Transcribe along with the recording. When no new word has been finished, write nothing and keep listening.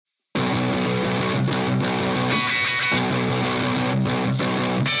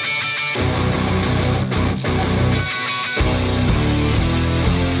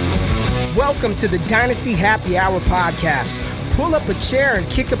Welcome to the Dynasty Happy Hour podcast. Pull up a chair and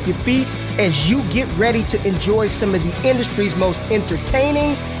kick up your feet as you get ready to enjoy some of the industry's most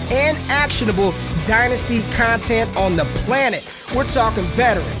entertaining and actionable Dynasty content on the planet. We're talking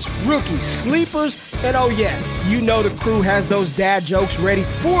veterans, rookies, sleepers, and oh yeah, you know the crew has those dad jokes ready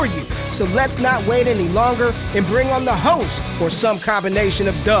for you. So let's not wait any longer and bring on the host or some combination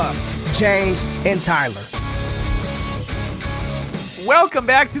of Doug, James, and Tyler. Welcome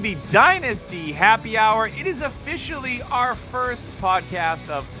back to the Dynasty Happy Hour. It is officially our first podcast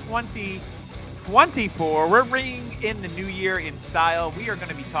of 2024. We're ringing in the new year in style. We are going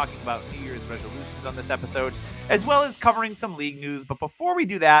to be talking about New Year's resolutions on this episode, as well as covering some league news. But before we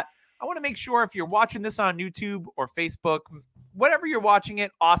do that, I want to make sure if you're watching this on YouTube or Facebook, whatever you're watching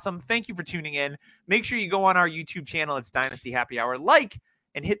it, awesome. Thank you for tuning in. Make sure you go on our YouTube channel. It's Dynasty Happy Hour. Like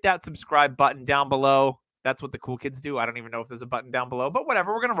and hit that subscribe button down below. That's what the cool kids do. I don't even know if there's a button down below, but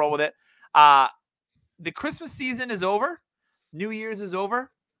whatever. We're going to roll with it. The Christmas season is over. New Year's is over.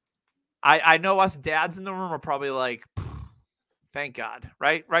 I know us dads in the room are probably like, thank God,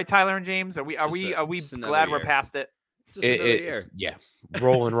 right? Right, Tyler and James? Are we glad we're past it? Just another year. Yeah,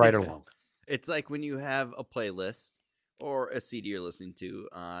 rolling right along. It's like when you have a playlist or a CD you're listening to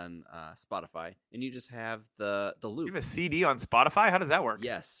on Spotify, and you just have the loop. You have a CD on Spotify? How does that work?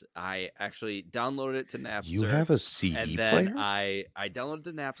 Yes, I actually downloaded it to Napster. You have a CD and then player? I downloaded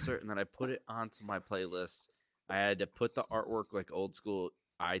to Napster, and then I put it onto my playlist. I had to put the artwork like old school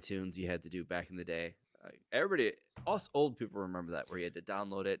iTunes you had to do back in the day. Everybody, us old people remember that, where you had to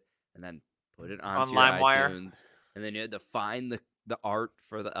download it and then put it onto your iTunes, and then you had to find the art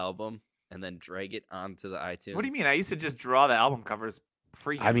for the album and then drag it onto the iTunes. What do you mean? I used to just draw the album covers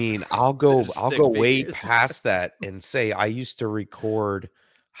free. I mean, I'll go way figures. past that and say I used to record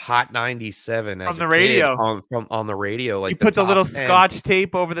Hot 97 as on the a radio. Kid on the radio. Like you put the little 10. Scotch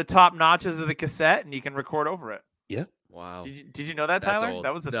tape over the top notches of the cassette, and you can record over it. Yeah. Wow. Did you know that, That's Tyler? old.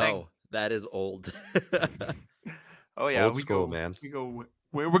 That was the no, thing. that is old. Oh yeah, Old school, man.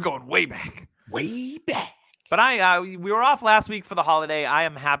 We're going way back. Way back. But we were off last week for the holiday. I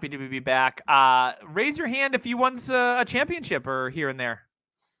am happy to be back. Raise your hand if you won a championship or here and there.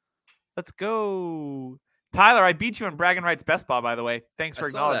 Let's go. Tyler, I beat you in bragging rights best ball, by the way. Thanks for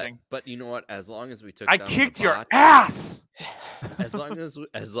acknowledging. But you know what? As long as we took I down kicked the your bot, ass. As long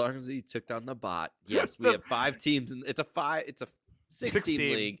as we took down the bot, yes, we have 5 teams, and it's a 6-team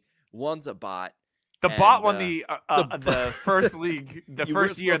league. One's a bot. The bot won the first league, the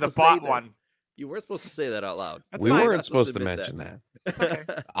first year the bot won. You weren't supposed to say that out loud. We weren't supposed to mention that. It's okay.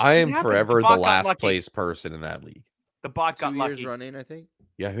 I am happens. forever The the bot got last lucky. place person in that league. The bot 2 got years lucky. running, I think.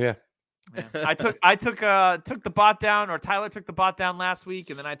 Yeah. Yeah. I took the bot down, or Tyler took the bot down last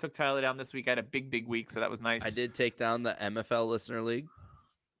week, and then I took Tyler down this week. I had a big week, so that was nice. I did take down the MFL listener league.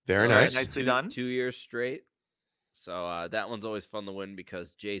 Very So, nice. Nicely done. 2 years straight. So that one's always fun to win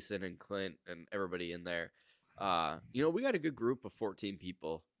because Jason and Clint and everybody in there. We got a good group of 14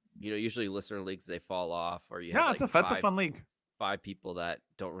 people. Usually listener leagues, they fall off, or you have that's a fun league. 5 people that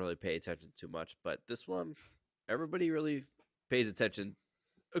don't really pay attention too much. But this one, everybody really pays attention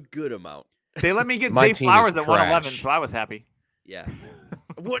a good amount. They let me get My Zay team Flowers is at 111, trash. so I was happy. Yeah.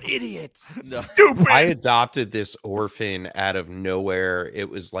 What idiots? No. Stupid. I adopted this orphan out of nowhere. It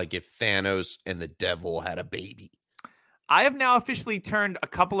was like if Thanos and the devil had a baby. I have now officially turned a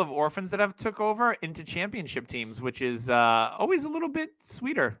couple of orphans that I've took over into championship teams, which is always a little bit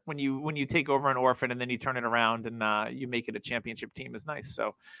sweeter when you take over an orphan and then you turn it around and you make it a championship team is nice.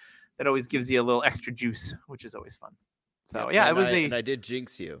 So that always gives you a little extra juice, which is always fun. So yeah, and I did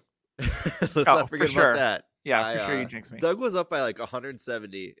jinx you. Let's not forget about that. Yeah, for sure you jinxed me. Doug was up by like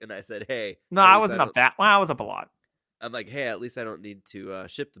 170, and I said, "Hey." No, I wasn't up that. Well, I was up a lot. I'm like, "Hey, at least I don't need to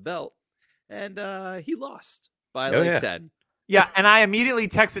ship the belt," and he lost by 10. Yeah, and I immediately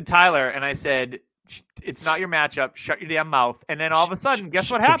texted Tyler and I said, "It's not your matchup. Shut your damn mouth." And then all of a sudden,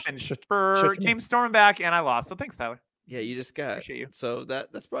 guess what happened? Came storming back, and I lost. So thanks, Tyler. Yeah, you just got. Appreciate you. So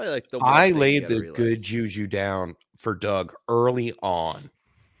that's probably like the. One I thing laid you gotta the realize. good juju down for Doug early on,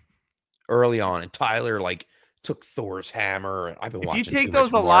 and Tyler took Thor's hammer. I've been If watching. you take too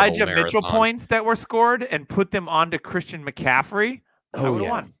those much Elijah Marvel Mitchell Marathon. points that were scored and put them onto Christian McCaffrey, I would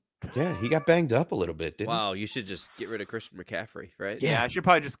have won. Yeah, he got banged up a little bit, didn't Wow, you should just get rid of Christian McCaffrey, right? Yeah, I should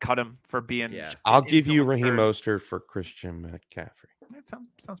probably just cut him for being. Yeah. he? I'll in give you someone's Raheem third. Mostert for Christian McCaffrey. That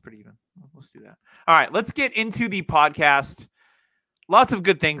sounds pretty even. Let's do that. All right, let's get into the podcast. Lots of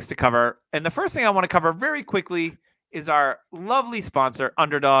good things to cover. And the first thing I want to cover very quickly is our lovely sponsor,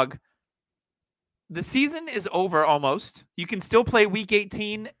 Underdog. The season is over almost. You can still play Week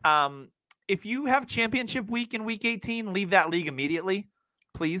 18. If you have championship week in Week 18, leave that league immediately,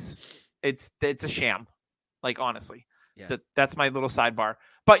 please. It's a sham, like honestly. Yeah. So that's my little sidebar.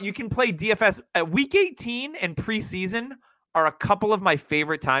 But you can play DFS at week 18 and preseason are a couple of my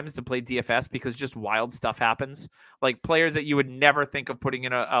favorite times to play DFS because just wild stuff happens. Like players that you would never think of putting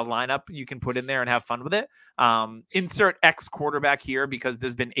in a lineup, you can put in there and have fun with it. Insert X quarterback here because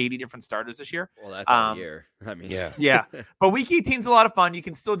there's been 80 different starters this year. Well, that's all year. I mean, yeah. But week 18 is a lot of fun. You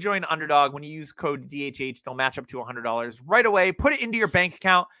can still join Underdog when you use code DHH. They'll match up to $100 right away. Put it into your bank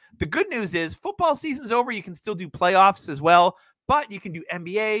account. The good news is football season's over. You can still do playoffs as well. But you can do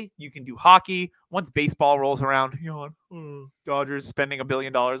NBA, you can do hockey. Once baseball rolls around, Dodgers spending $1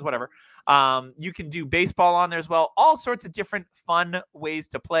 billion, whatever. You can do baseball on there as well. All sorts of different fun ways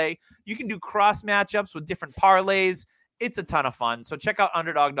to play. You can do cross matchups with different parlays. It's a ton of fun. So check out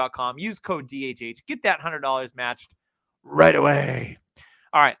underdog.com. Use code DHH. Get that $100 matched right away.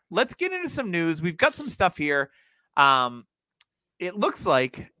 All right, let's get into some news. We've got some stuff here. It looks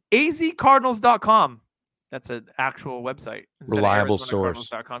like azcardinals.com. That's an actual website. Reliable source.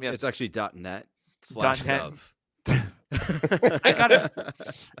 Yes. It's actually .net .net. /gov. I got it.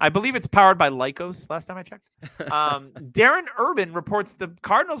 I believe it's powered by Lycos last time I checked. Darren Urban reports the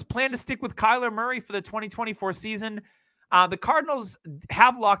Cardinals plan to stick with Kyler Murray for the 2024 season. The Cardinals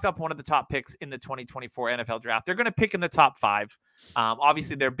have locked up one of the top picks in the 2024 NFL draft. They're going to pick in the top 5.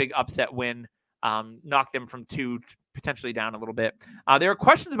 Obviously, their big upset win knocked them from 2 potentially down a little bit. There are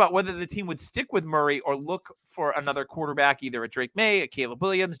questions about whether the team would stick with Murray or look for another quarterback, either a Drake May, a Caleb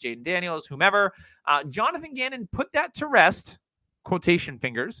Williams, Jaden Daniels, whomever. Jonathan Gannon put that to rest, quotation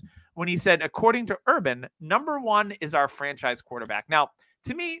fingers, when he said, according to Urban, number 1 is our franchise quarterback. Now,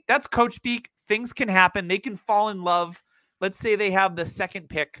 to me, that's coach speak. Things can happen. They can fall in love. Let's say they have the 2nd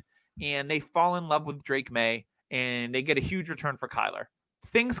pick and they fall in love with Drake May and they get a huge return for Kyler.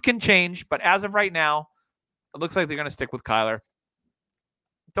 Things can change, but as of right now, it looks like they're going to stick with Kyler.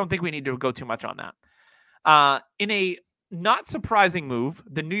 Don't think we need to go too much on that. In a not surprising move,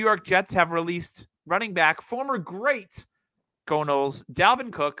 the New York Jets have released running back, former great Go Noles,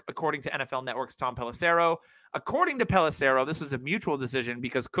 Dalvin Cook, according to NFL Network's Tom Pelissero. According to Pelissero, this was a mutual decision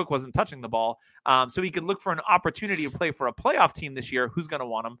because Cook wasn't touching the ball. So he could look for an opportunity to play for a playoff team this year. Who's going to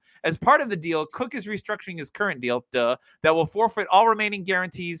want him? As part of the deal, Cook is restructuring his current deal, that will forfeit all remaining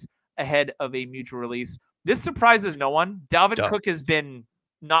guarantees ahead of a mutual release. This surprises no one. Dalvin Cook has been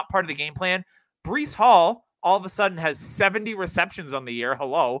not part of the game plan. Breece Hall all of a sudden has 70 receptions on the year.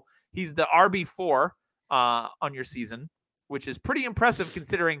 Hello. He's the RB4 on your season, which is pretty impressive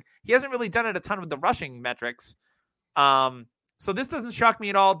considering he hasn't really done it a ton with the rushing metrics. So this doesn't shock me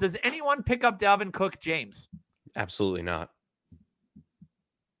at all. Does anyone pick up Dalvin Cook, James? Absolutely not.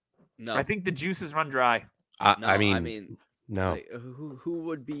 No. I think the juice is run dry. I mean, no. Like, who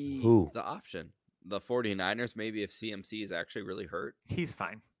would be the option? The 49ers, maybe if CMC is actually really hurt. He's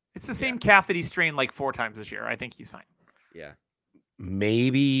fine. It's the same calf that he strained like 4 times this year. I think he's fine. Yeah.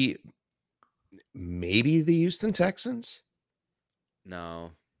 Maybe the Houston Texans? No.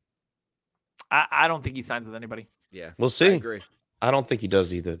 I don't think he signs with anybody. Yeah. We'll see. I agree. I don't think he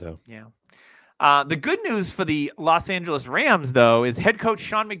does either, though. Yeah. The good news for the Los Angeles Rams, though, is head coach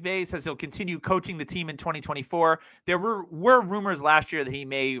Sean McVay says he'll continue coaching the team in 2024. There were rumors last year that he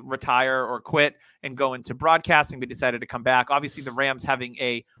may retire or quit and go into broadcasting, but decided to come back. Obviously, the Rams having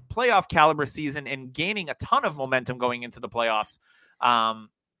a playoff caliber season and gaining a ton of momentum going into the playoffs.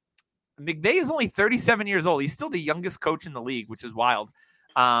 McVay is only 37 years old. He's still the youngest coach in the league, which is wild.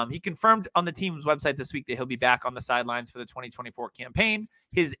 He confirmed on the team's website this week that he'll be back on the sidelines for the 2024 campaign,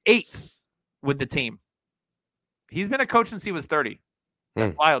 his 8th with the team. He's been a coach since he was 30.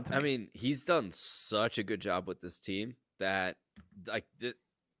 That's wild to me. I mean, he's done such a good job with this team that like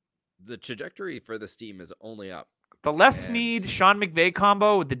the trajectory for this team is only up. The Les Snead, Sean McVay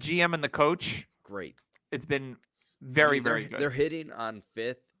combo with the GM and the coach. Great. It's been very, very good. They're hitting on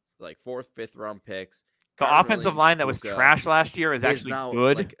 4th, 5th round picks. The Kyron offensive Williams, line that was trash last year is actually now,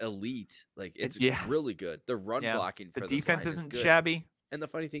 good. Like elite. Like it's really good. The run blocking for the this defense line isn't is good. shabby. And the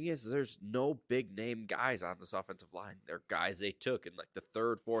funny thing is, there's no big name guys on this offensive line. They're guys they took in like the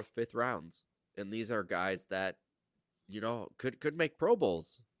 3rd, 4th, 5th rounds. And these are guys that, could make Pro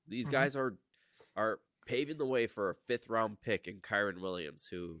Bowls. These guys are paving the way for a 5th round pick in Kyron Williams,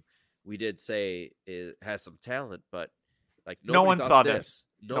 who we did say has some talent, but like no one saw this.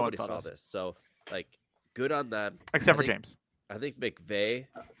 Nobody saw this. So like good on them. Except for James. I think McVay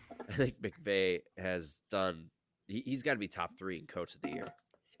has done. He's got to be top 3 in Coach of the Year.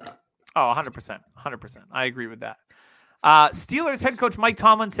 Oh, 100%. 100%. I agree with that. Steelers head coach Mike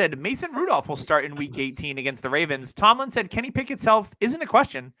Tomlin said Mason Rudolph will start in week 18 against the Ravens. Tomlin said Kenny Pickett itself isn't a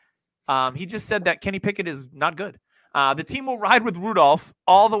question. He just said that Kenny Pickett is not good. The team will ride with Rudolph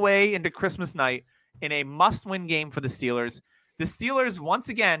all the way into Christmas night in a must-win game for the Steelers. The Steelers, once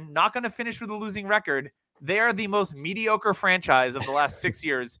again, not going to finish with a losing record. They are the most mediocre franchise of the last 6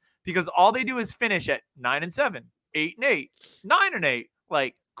 years because all they do is finish at 9-7, 8-8, 9-8.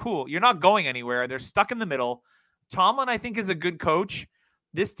 Like, cool. You're not going anywhere. They're stuck in the middle. Tomlin, I think, is a good coach.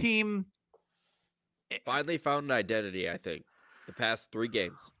 This team finally found an identity, I think, the past 3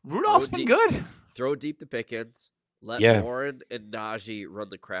 games. Rudolph's been good. Throw deep to Pickens. Let Warren and Najee run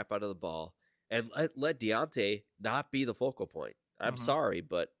the crap out of the ball. And let Deontay not be the focal point. I'm sorry,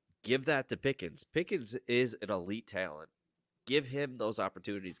 but give that to Pickens. Pickens is an elite talent. Give him those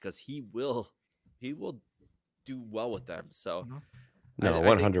opportunities because he will do well with them. So, no,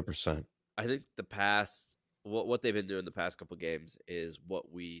 100%. I think the past what they've been doing the past couple games is what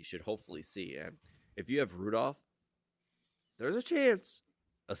we should hopefully see. And if you have Rudolph, there's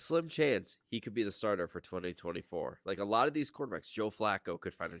a slim chance he could be the starter for 2024. Like a lot of these quarterbacks, Joe Flacco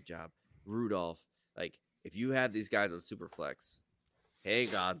could find a job. Rudolph, like if you have these guys on Superflex,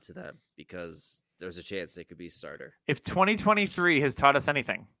 hang on to them because there's a chance they could be starter. If 2023 has taught us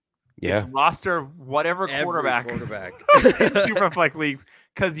anything, it's roster whatever quarterback in Superflex leagues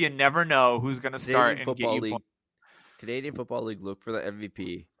because you never know who's going to start and get you points. Canadian Football League, look for the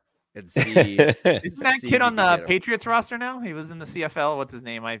MVP and see. Isn't that kid on the Patriots roster now? He was in the CFL. What's his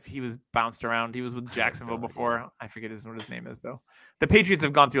name? He was bounced around. He was with Jacksonville before. I forget what his name is, though. The Patriots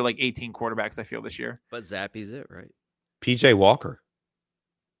have gone through like 18 quarterbacks, I feel, this year. But Zappy's it, right? PJ Walker.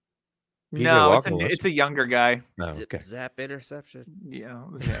 No, it's a younger guy. Oh, okay. Zap interception. Yeah,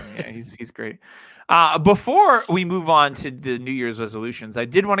 he's great. Before we move on to the New Year's resolutions, I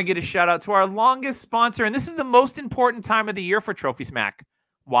did want to get a shout out to our longest sponsor, and this is the most important time of the year for Trophy Smack.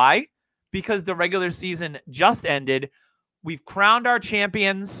 Why? Because the regular season just ended. We've crowned our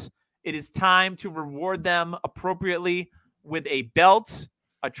champions. It is time to reward them appropriately with a belt,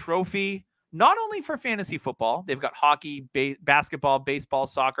 a trophy, not only for fantasy football. They've got hockey, basketball, baseball,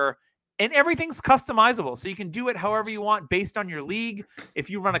 soccer, and everything's customizable. So you can do it however you want based on your league. If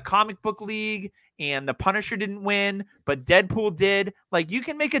you run a comic book league and the Punisher didn't win, but Deadpool did, like you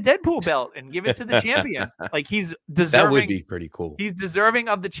can make a Deadpool belt and give it to the champion. Like he's deserving. That would be pretty cool. He's deserving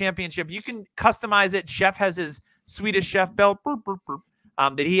of the championship. You can customize it. Chef has his Swedish Chef belt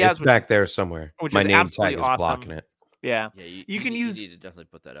that he has. It's back there somewhere. My name tag is blocking it. Yeah. You need to definitely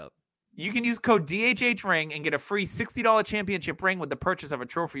put that up. You can use code DHHRing and get a free $60 championship ring with the purchase of a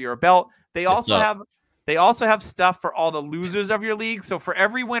trophy or a belt. They also have stuff for all the losers of your league. So for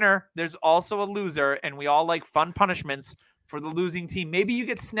every winner, there's also a loser, and we all like fun punishments for the losing team. Maybe you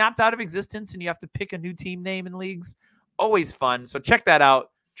get snapped out of existence and you have to pick a new team name in leagues. Always fun. So check that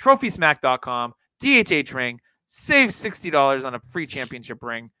out. TrophySmack.com, DHH ring. Save $60 on a free championship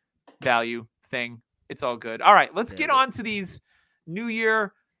ring value thing. It's all good. All right, let's get on to these New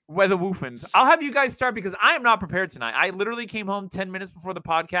Year weather woofing. I'll have you guys start because I am not prepared tonight. I literally came home 10 minutes before the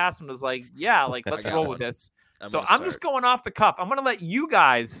podcast and was like, let's roll with this. I'm just going off the cuff. I'm going to let you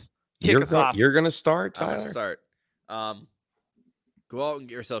guys kick us off. You're going to start, Tyler? I'm going to start. Go out and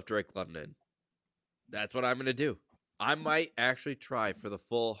get yourself Drake London. That's what I'm going to do. I might actually try for the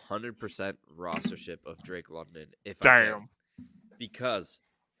full 100% rostership of Drake London if I can. Because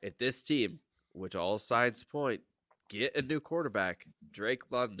if this team, which all signs point, get a new quarterback, Drake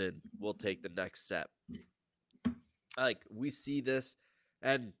London will take the next step. Like, we see this,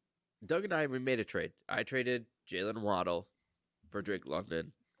 and Doug and we made a trade. I traded Jalen Waddle for Drake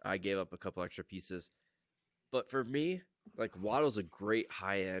London. I gave up a couple extra pieces. But for me, like, Waddle's a great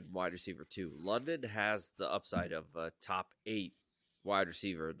high-end wide receiver, too. London has the upside of a top 8 wide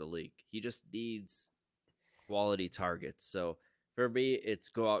receiver in the league. He just needs quality targets. So, for me, it's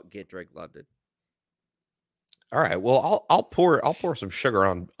go out and get Drake London. All right. Well, I'll pour some sugar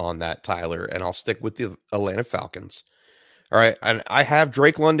on that, Tyler, and I'll stick with the Atlanta Falcons. All right. And I have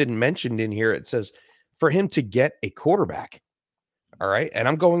Drake London mentioned in here. It says for him to get a quarterback. All right. And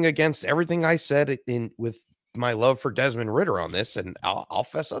I'm going against everything I said with my love for Desmond Ridder on this, and I'll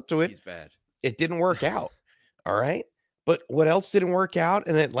fess up to it. He's bad. It didn't work out. All right. But what else didn't work out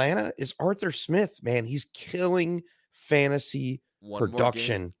in Atlanta is Arthur Smith, man. He's killing fantasy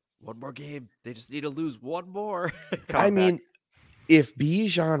production. One more game. They just need to lose one more. I mean, if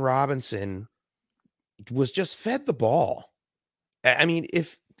Bijan Robinson was just fed the ball, I mean,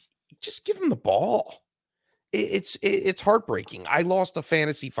 if just give him the ball, it's heartbreaking. I lost a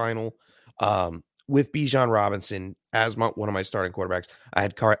fantasy final with Bijan Robinson as one of my starting quarterbacks. I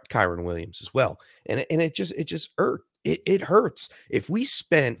had Kyron Williams as well, and it just hurt. It hurts. If we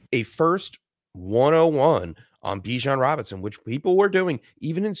spent a first 101 on Bijan Robinson, which people were doing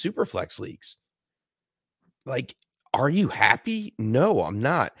even in Superflex leagues, like Are you happy? No, I'm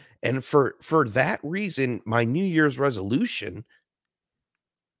not. And for that reason, my New Year's resolution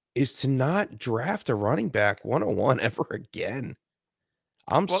is to not draft a running back 101 ever again.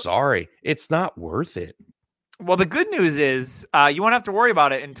 I'm sorry. It's not worth it. Well, the good news is you won't have to worry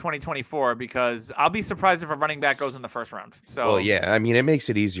about it in 2024 because I'll be surprised if a running back goes in the first round. So, well, yeah, I mean, it makes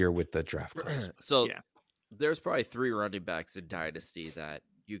it easier with the draft class. So there's probably 3 running backs in Dynasty that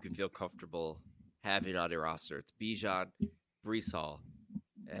you can feel comfortable having on your roster. It's Bijan, Breece Hall,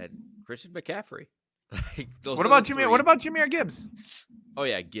 and Christian McCaffrey. Like, what about Jameer? What about Jameer Gibbs? Oh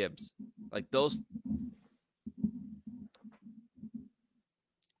yeah, Gibbs. Like those.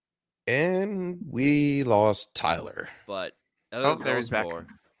 And we lost Tyler. But other than there's back.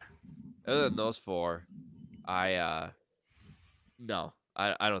 Other than those 4, I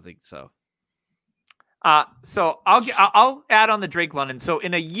don't think so. So I'll add on the Drake London. So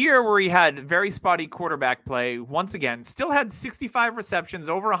in a year where he had very spotty quarterback play, once again, still had 65 receptions,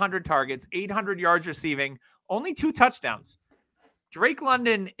 over 100 targets, 800 yards receiving, only 2 touchdowns. Drake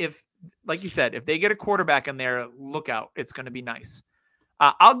London, if, like you said, if they get a quarterback in there, look out. It's going to be nice.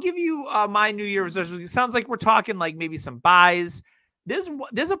 I'll give you my New Year's resolution. It sounds like we're talking like maybe some buys. There's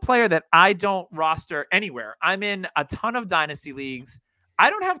a player that I don't roster anywhere. I'm in a ton of dynasty leagues. I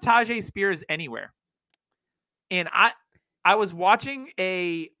don't have Tajay Spears anywhere. And I was watching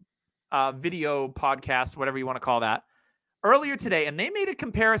a video podcast, whatever you want to call that, earlier today, and they made a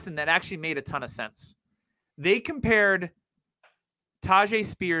comparison that actually made a ton of sense. They compared Tajay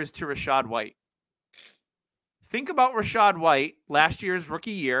Spears to Rachaad White. Think about Rachaad White, last year's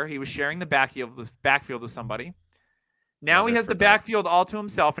rookie year. He was sharing the backfield with somebody. Now he has the backfield all to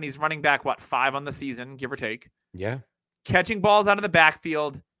himself, and he's running back, 5 on the season, give or take. Yeah. Catching balls out of the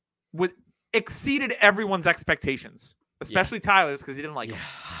backfield exceeded everyone's expectations, especially Tyler's because he didn't like him.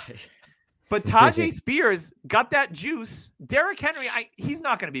 But Tajay Spears got that juice. Derrick Henry, he's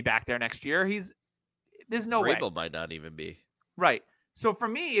not going to be back there next year. There's no way. Vrabel might not even be. Right. So for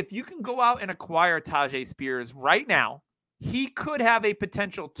me, if you can go out and acquire Tajay Spears right now, he could have a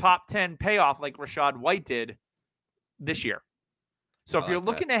potential top 10 payoff like Rachaad White did this year. So if you're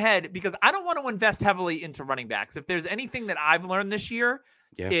looking ahead, because I don't want to invest heavily into running backs. If there's anything that I've learned this year,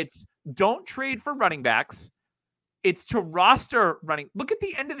 it's don't trade for running backs. It's to roster running. Look at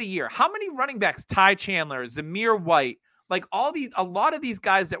the end of the year. How many running backs? Ty Chandler, Zamir White, like a lot of these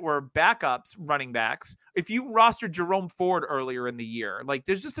guys that were backups running backs. If you rostered Jerome Ford earlier in the year, like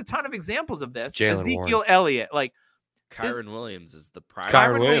there's just a ton of examples of this. Jaylen Ezekiel Warren. Elliott, like Kyron Williams is the prime.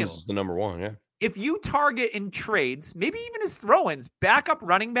 Kyron Williams is the number 1, yeah. If you target in trades, maybe even as throw-ins, backup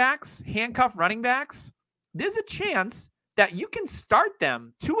running backs, handcuff running backs, there's a chance that you can start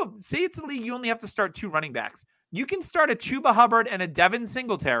them. Say it's a league, you only have to start 2 running backs. You can start a Chuba Hubbard and a Devin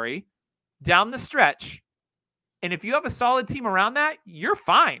Singletary down the stretch. And if you have a solid team around that, you're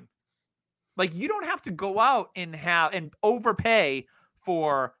fine. Like you don't have to go out and overpay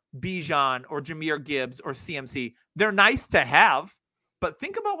for Bijan or Jameer Gibbs or CMC. They're nice to have, but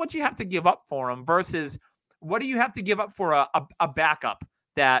think about what you have to give up for them versus what do you have to give up for a backup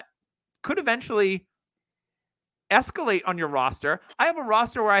that could eventually escalate on your roster. I have a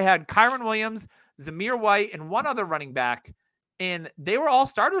roster where I had Kyron Williams, Zamir White, and one other running back, and they were all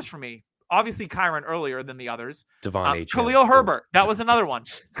starters for me. Obviously, Kyron earlier than the others. Devon Khalil Herbert, that was another one.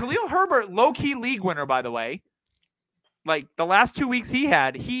 Khalil Herbert, low-key league winner, by the way. Like the last 2 weeks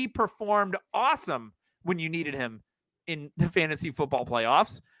he performed awesome when you needed him in the fantasy football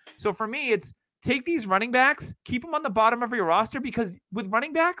playoffs. So for me, it's take these running backs, keep them on the bottom of your roster because with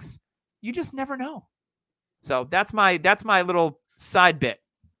running backs, you just never know. So that's my little side bit.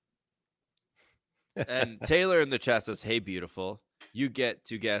 And Taylor in the chat says, "Hey, beautiful. You get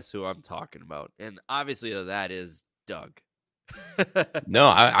to guess who I'm talking about." And obviously that is Doug. No,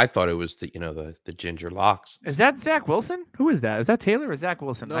 I thought it was the ginger locks. Is that Zach Wilson? Who is that? Is that Taylor or Zach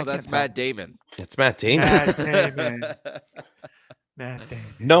Wilson? No, that's Matt Damon. It's Matt Damon. Matt Damon.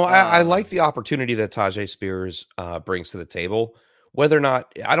 No, I like the opportunity that Tajay Spears brings to the table. Whether or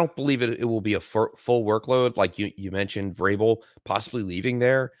not, I don't believe it will be a full workload. Like you mentioned, Vrabel possibly leaving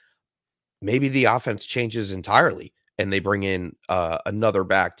there. Maybe the offense changes entirely and they bring in another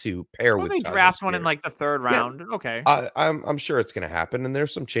back to pair with. They draft one in like the 3rd round. Yeah. Okay. I'm sure it's going to happen. And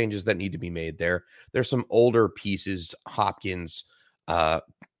there's some changes that need to be made there. There's some older pieces, Hopkins, to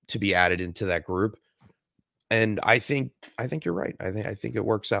be added into that group. And I think you're right. I think it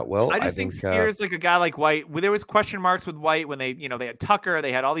works out well. I just think Spears, like a guy like White, there was question marks with White when they had Tucker,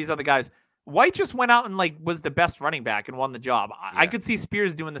 they had all these other guys. White just went out and like was the best running back and won the job. Yeah. I could see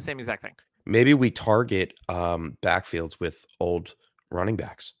Spears doing the same exact thing. Maybe we target backfields with old running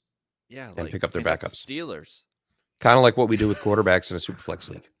backs. Yeah, and pick up their backups. Steelers. Kind of like what we do with quarterbacks in a super flex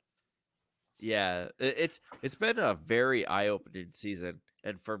league. Yeah, it's been a very eye-opening season,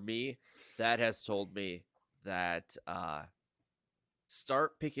 and for me, that has told me that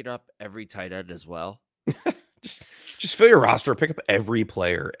start picking up every tight end as well. just fill your roster, pick up every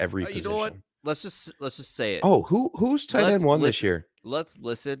player, every position. You know what? Let's just say it. Oh, who's tight end one this year? Let's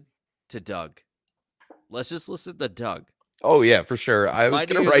listen to Doug. Let's just listen to Doug. Oh yeah, for sure. I was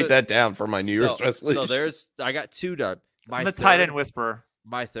going to write that down for my New Year's resolution. So I got 2 done. The tight end whisperer.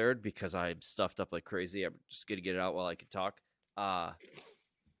 My third, because I'm stuffed up like crazy. I'm just going to get it out while I can talk.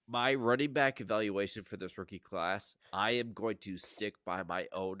 My running back evaluation for this rookie class, I am going to stick by my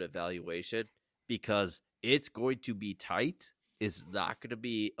own evaluation because it's going to be tight. It's not going to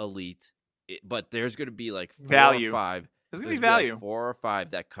be elite, but there's going to be like 4 value. or 5. There's going to be value. Like 4 or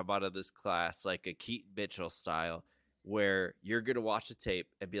 5 that come out of this class, like a Keaton Mitchell style, where you're going to watch the tape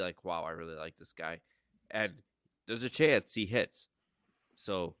and be like, wow, I really like this guy. And there's a chance he hits.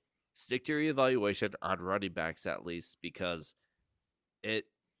 So stick to your evaluation on running backs at least, because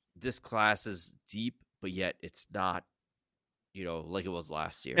this class is deep, but yet it's not, like it was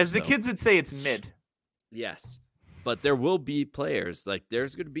last year. As the kids would say, it's mid. Yes. But there will be players, like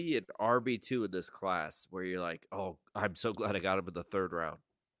there's going to be an RB2 in this class where you're like, oh, I'm so glad I got him in the 3rd round.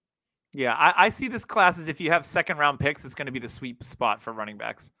 Yeah, I see this class as if you have 2nd-round picks, it's going to be the sweet spot for running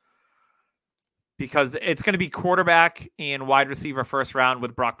backs. Because it's going to be quarterback and wide receiver 1st round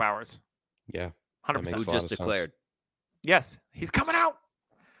with Brock Bowers. Yeah. 100%. Who just declared. Yes, he's coming out.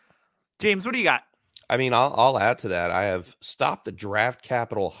 James, what do you got? I mean, I'll add to that. I have stopped the draft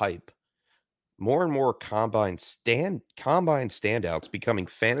capital hype. More and more combine standouts becoming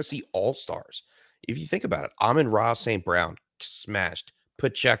fantasy all-stars. If you think about it, Amon-Ra St. Brown smashed.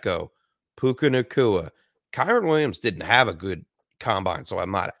 Pacheco, Puka Nacua. Kyron Williams didn't have a good combine, so I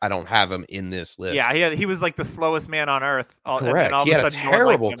don't have him in this list. Yeah, he was like the slowest man on earth. Correct. He had a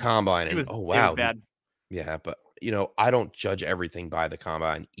terrible combine. It was wow. bad. Yeah, but I don't judge everything by the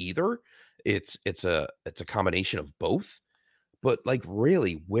combine either. It's a combination of both. But like,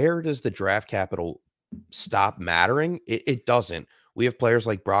 really, where does the draft capital stop mattering? It doesn't. We have players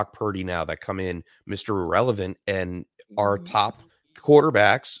like Brock Purdy now that come in Mr. Irrelevant and are top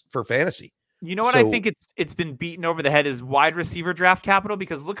quarterbacks for fantasy. You know what I think it's been beaten over the head is wide receiver draft capital,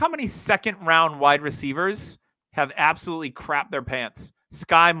 because look how many 2nd-round wide receivers have absolutely crapped their pants.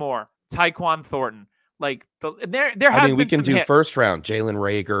 Sky Moore, Tyquan Thornton. Like there has been we can do hits. 1st round. Jalen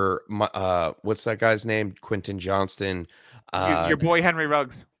Reagor, what's that guy's name? Quentin Johnston. Your boy Henry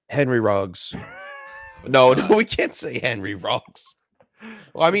Ruggs. No, we can't say Henry Ruggs.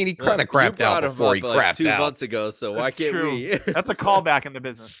 Well, I mean, he kind of crapped out before he crapped 2 out 2 months ago. So why can't we? That's a callback in the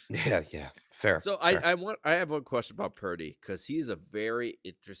business. Yeah, fair. So fair. I have one question about Purdy, because he's a very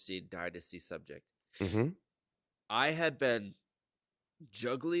interesting dynasty subject. Mm-hmm. I had been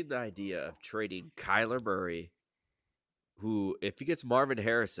juggling the idea of trading Kyler Murray, who, if he gets Marvin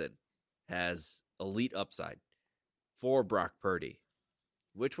Harrison, has elite upside, for Brock Purdy.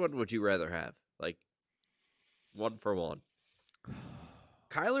 Which one would you rather have? Like, 1 for 1.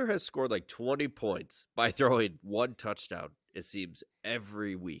 Kyler has scored like 20 points by throwing 1 touchdown, it seems,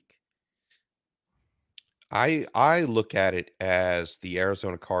 every week. I look at it as the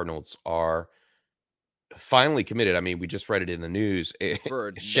Arizona Cardinals are finally committed. I mean, we just read it in the news.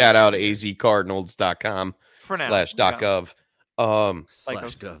 Shout out azcardinals.com /.gov.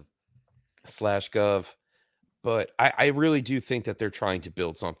 /gov. But I really do think that they're trying to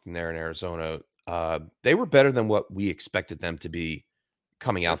build something there in Arizona. They were better than what we expected them to be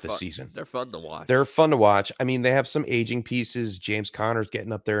coming out this season. They're fun to watch. They're fun to watch. I mean, they have some aging pieces. James Conner's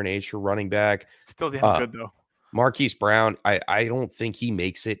getting up there in age for running back. Still damn good, though. Marquise Brown, I don't think he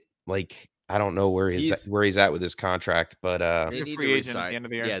makes it. Like, I don't know where he's at with his contract, but he's a free agent at the end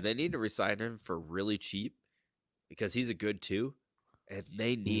of the year. Yeah, they need to resign him for really cheap, because he's a good 2, and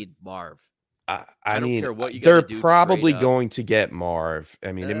they need Marv. I don't mean, care what you they're gotta do, probably trade up. going to get Marv.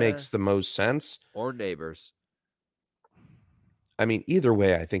 I mean, it makes the most sense. Or Neighbors. I mean, either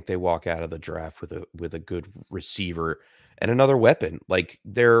way, I think they walk out of the draft with a good receiver and another weapon. Like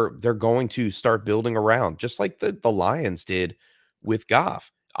they're going to start building around, just like the Lions did with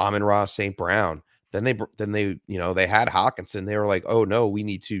Goff, Amon-Ra St. Brown. Then they they had Hawkinson. They were like, oh no, we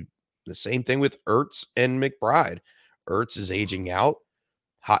need to. The same thing with Ertz and McBride. Ertz is aging out.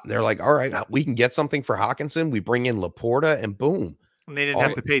 They're like, all right, we can get something for Hawkinson. We bring in Laporta, and boom. And they didn't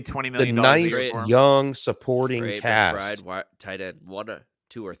have to pay $20 million. The nice young supporting Trey cast. McBride, tight end 1,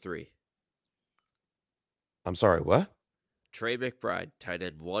 2, or 3. I'm sorry, what? Trey McBride, tight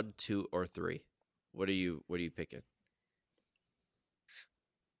end 1, 2, or 3. What are you picking?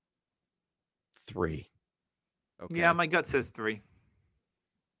 3. Okay. Yeah, my gut says 3.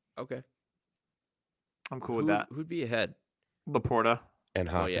 Okay. I'm cool with that. Who'd be ahead? Laporta. And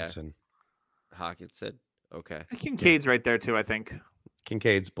Oh, yeah. Hawkinson. Hawkinson. Okay. Kincaid's right there too, I think.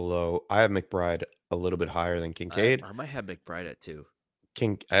 Kincaid's below. I have McBride a little bit higher than Kincaid. I might have McBride at 2.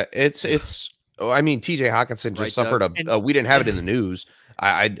 It's. I mean, TJ Hawkinson just Right, suffered we didn't have it in the news.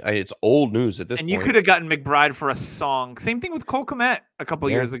 It's old news at this And point. you could have gotten McBride for a song. Same thing with Cole Kmet a couple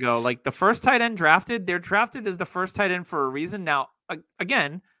years ago. Like the first tight end drafted, they're drafted as the first tight end for a reason. Now,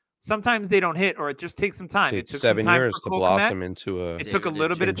 again, sometimes they don't hit, or it just takes some time. It took 7 some time years for to Cole blossom Kmet. into a. It took a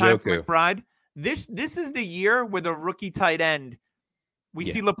little bit of time for McBride. This is the year with a rookie tight end. We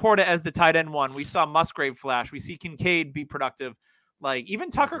see Laporta as the tight end 1. We saw Musgrave flash. We see Kincaid be productive. Like even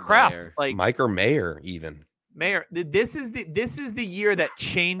Tucker Kraft, like Mike or Mayer, even Mayer. This is the year that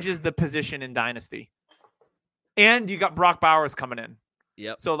changes the position in Dynasty. And you got Brock Bowers coming in.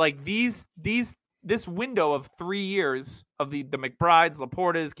 Yep. So like this window of 3 years of the McBrides,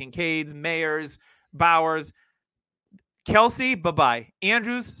 Laportas, Kincaids, Mayers, Bowers, Kelsey, bye-bye.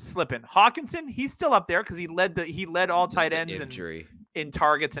 Andrews slipping. Hawkinson, he's still up there because he led all tight ends in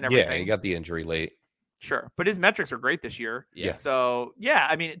targets and everything. Yeah, he got the injury late. Sure. But his metrics are great this year. Yeah. So yeah,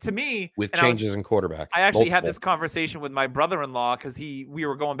 I mean, to me, with changes in quarterback. I actually had this conversation with my brother-in-law because we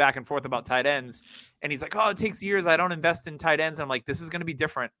were going back and forth about tight ends. And he's like, oh, it takes years. I don't invest in tight ends. I'm like, this is going to be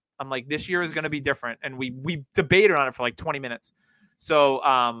different. I'm like, this year is going to be different. And we debated on it for like 20 minutes. So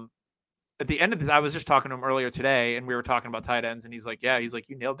at the end of this, I was just talking to him earlier today and we were talking about tight ends. And he's like, yeah, he's like,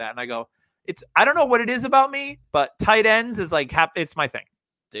 you nailed that. And I go, I don't know what it is about me, but tight ends is like, it's my thing.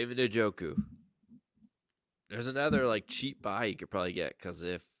 David Njoku. There's another like cheap buy you could probably get because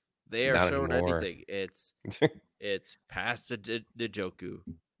if they are showing anything, it's past the Njoku,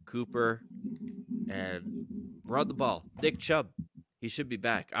 Cooper, and run the ball. Nick Chubb, he should be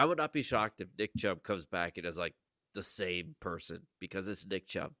back. I would not be shocked if Nick Chubb comes back and is like the same person because it's Nick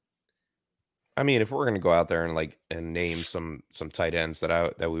Chubb. I mean, if we're gonna go out there and name some tight ends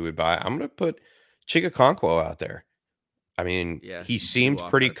that we would buy, I'm gonna put Chigakonkwo out there. I mean, he seemed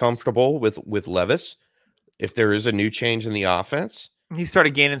pretty comfortable with Levis. If there is a new change in the offense, he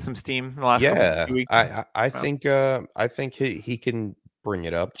started gaining some steam in the last couple weeks. I think he can bring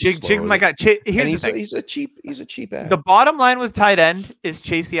it up. Chig's my guy. Here's the thing. He's a cheap ad. The bottom line with tight end is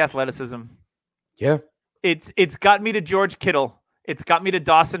chase the athleticism. Yeah, it's got me to George Kittle. It's got me to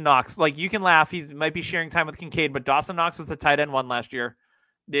Dawson Knox. Like you can laugh, he might be sharing time with Kincaid, but Dawson Knox was the tight end 1 last year.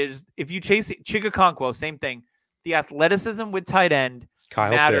 If you chase Chigakonkwo, same thing. The athleticism with tight end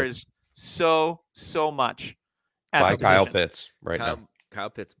matters so much. Buy Kyle Pitts now. Kyle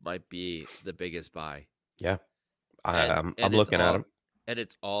Pitts might be the biggest buy. Yeah, I'm looking at him, and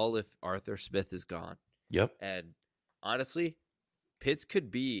it's all if Arthur Smith is gone. Yep. And honestly, Pitts could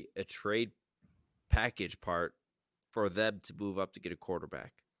be a trade package part for them to move up to get a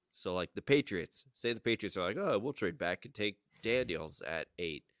quarterback. So like the Patriots, say the Patriots are like, oh, we'll trade back and take Daniels at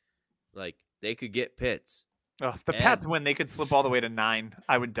 8. Like they could get Pitts. Oh, if the Pats win, they could slip all the way to 9.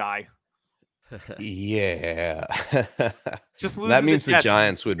 I would die. Yeah. Just lose. That means the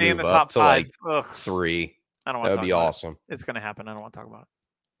Giants would move up to 5. like 3. I don't want that would be awesome. It's going to happen. I don't want to talk about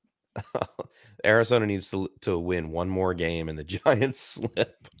it. Arizona needs to win one more game, and the Giants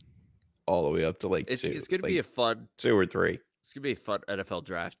slip all the way up to like 2. It's going to be a fun 2 or 3. It's going to be a fun NFL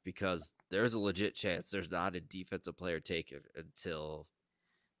draft because there's a legit chance there's not a defensive player taken until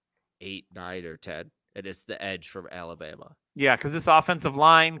 8, 9, or 10. And it's the edge from Alabama. Yeah, because this offensive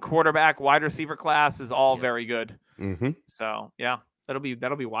line, quarterback, wide receiver class is all very good. Mm-hmm. So yeah, that'll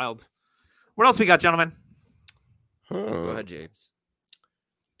be wild. What else we got, gentlemen? Go ahead, James.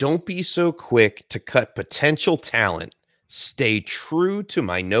 Don't be so quick to cut potential talent. Stay true to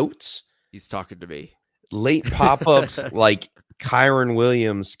my notes. He's talking to me. Late pop-ups like Kyron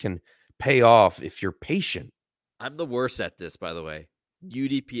Williams can pay off if you're patient. I'm the worst at this, by the way.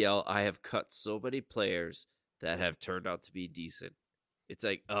 UDPL, I have cut so many players that have turned out to be decent. It's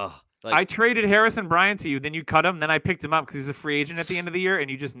like, I traded Harrison Bryant to you, then you cut him, then I picked him up because he's a free agent at the end of the year,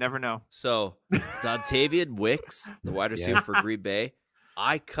 and you just never know. So, Dontavian Wicks, the wide receiver for Green Bay,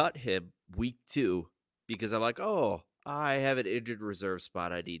 I cut him week 2 because I'm like, I have an injured reserve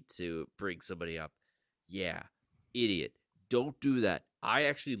spot. I need to bring somebody up. Yeah, idiot. Don't do that. I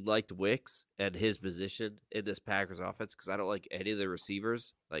actually liked Wicks and his position in this Packers offense because I don't like any of the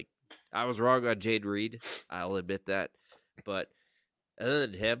receivers. Like, I was wrong on Jade Reed. I'll admit that. But other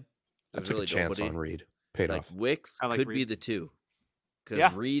than him, there's really a chance on Reed. Paid off. Wicks could be the 2.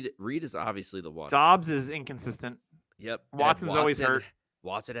 Because Reed is obviously the one. Dobbs is inconsistent. Yep. Watson's always hurt.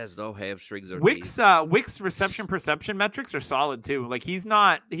 Watson has no hamstrings or Wicks reception perception metrics are solid too. Like he's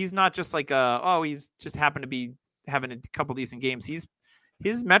not just like he's just happened to be having a couple decent games.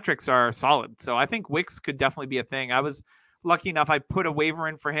 His metrics are solid. So I think Wicks could definitely be a thing. I was lucky enough. I put a waiver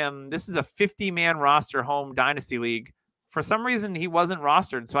in for him. This is a 50-man roster home dynasty league. For some reason, he wasn't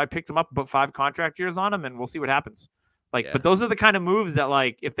rostered. So I picked him up and put 5 contract years on him, and we'll see what happens. But those are the kind of moves that,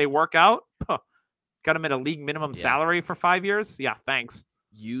 like, if they work out, got him at a league minimum salary for 5 years. Yeah, thanks.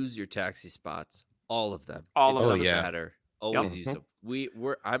 Use your taxi spots, all of them. All of them. Doesn't matter. Always use them.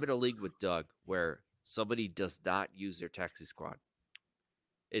 I'm in a league with Doug where somebody does not use their taxi squad.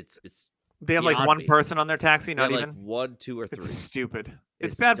 It's they have like one person on their taxi, not even like 1, 2, or 3. It's stupid.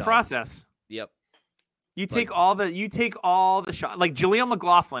 It's bad dumb. Process. Yep. You take all the shot. Like Jaleel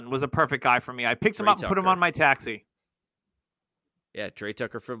McLaughlin was a perfect guy for me. I picked him up and put him on my taxi. Yeah, Trey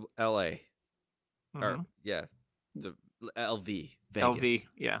Tucker from LA. Mm-hmm. Or the LV. Vegas. LV,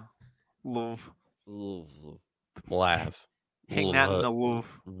 yeah. Love. Lav. Hang that in the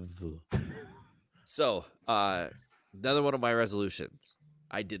love. So, another one of my resolutions.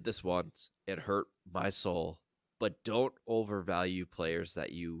 I did this once. It hurt my soul. But don't overvalue players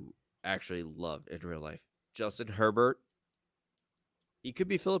that you actually love in real life. Justin Herbert, he could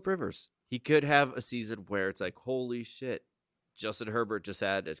be Phillip Rivers. He could have a season where it's like, holy shit, Justin Herbert just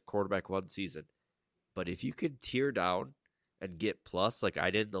had a quarterback 1 season. But if you could tear down and get plus like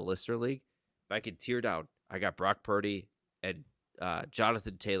I did in the Lister League, if I could tear down, I got Brock Purdy and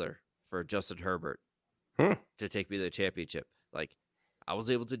Jonathan Taylor for Justin Herbert to take me to the championship. Like, I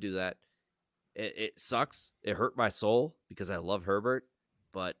was able to do that. It sucks. It hurt my soul because I love Herbert,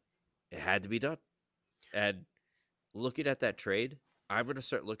 but it had to be done. And looking at that trade, I'm going to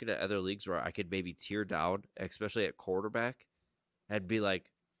start looking at other leagues where I could maybe tear down, especially at quarterback, and be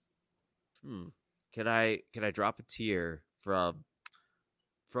like, can I drop a tier from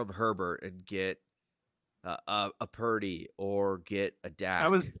Herbert and get a Purdy or get a Dak?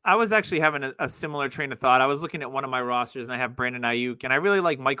 I was actually having a similar train of thought. I was looking at one of my rosters and I have Brandon Ayuk, and I really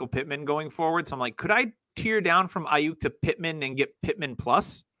like Michael Pittman going forward. So I'm like, could I tier down from Ayuk to Pittman and get Pittman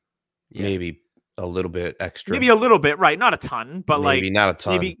plus? Yeah. Maybe a little bit extra. Maybe a little bit, right? Not a ton, but maybe not a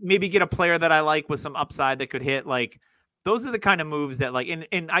ton. Maybe get a player that I like with some upside that could hit. Like, those are the kind of moves that, like, and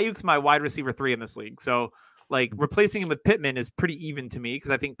Ayuk's my wide receiver 3 in this league. So, like, replacing him with Pittman is pretty even to me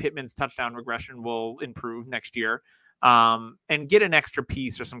because I think Pittman's touchdown regression will improve next year. And get an extra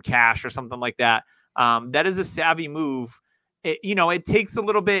piece or some cash or something like that. That is a savvy move. It takes a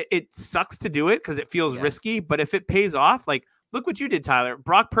little bit. It sucks to do it because it feels risky. But if it pays off, like, look what you did, Tyler.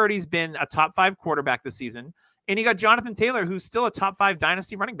 Brock Purdy's been a top 5 quarterback this season. And you got Jonathan Taylor, who's still a top 5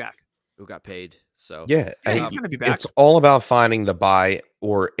 dynasty running back. Who got paid. So he's going to be back. It's all about finding the buy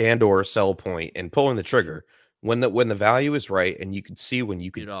or sell point and pulling the trigger when the value is right, and you can see when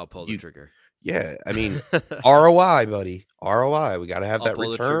you can. Pull the trigger. Yeah, I mean ROI, buddy. ROI. We got to have that pull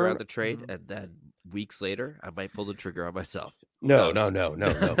return. The trigger on the trade, and then weeks later, I might pull the trigger on myself. No. Calm down.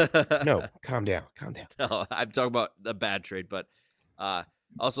 No, I'm talking about the bad trade, but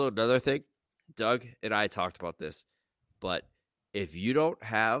also another thing, Doug and I talked about this, but if you don't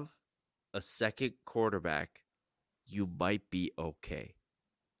have a second quarterback, you might be okay.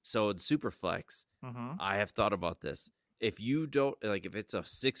 So in Superflex, I have thought about this. If you don't, like, if it's a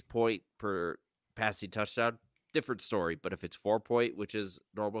 6 point per passing touchdown, different story. But if it's 4 point, which is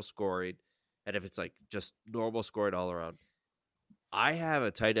normal scoring, and if it's like just normal scoring all around, I have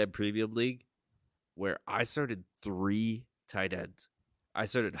a tight end premium league where I started 3 tight ends. I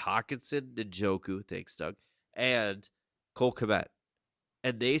started Hawkinson, Njoku, thanks Doug, and Cole Kmet.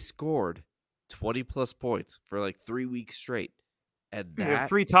 And they scored 20 plus points for like 3 weeks straight. And we have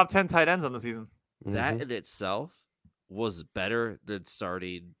 3 top 10 tight ends on the season. That in itself was better than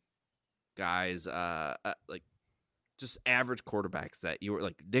starting guys like just average quarterbacks that you were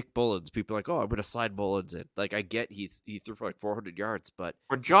like Nick Bullens. People are like, oh, I'm going to slide Bullens in. Like, I get he threw for like 400 yards, but.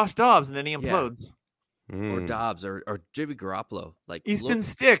 Or Josh Dobbs and then he implodes. Or Dobbs or Jimmy Garoppolo. Like, Easton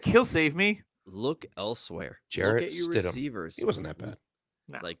Stick, he'll save me. Look elsewhere. Jarrett look at your Stidham. Receivers. He wasn't that bad.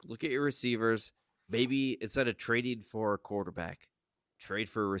 No. Like, look at your receivers. Maybe instead of trading for a quarterback, trade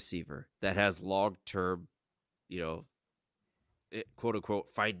for a receiver that has long-term, quote unquote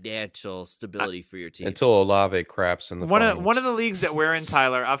financial stability for your team. Until Olave craps in the one of the leagues that we're in,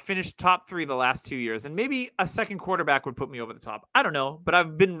 Tyler, I've finished top 3 the last 2 years, and maybe a second quarterback would put me over the top. I don't know, but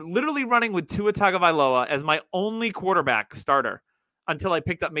I've been literally running with Tua Tagovailoa as my only quarterback starter until I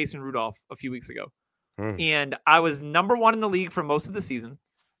picked up Mason Rudolph a few weeks ago. And I was number 1 in the league for most of the season.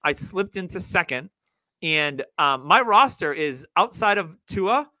 I slipped into second, and my roster is outside of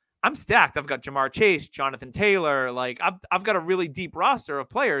Tua. I'm stacked. I've got Jamar Chase, Jonathan Taylor. Like, I've got a really deep roster of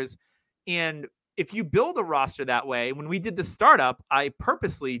players. And if you build a roster that way, when we did the startup, I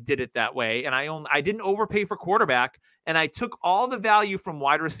purposely did it that way. And I didn't overpay for quarterback. And I took all the value from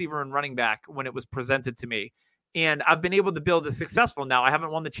wide receiver and running back when it was presented to me. And I've been able to build a successful, now I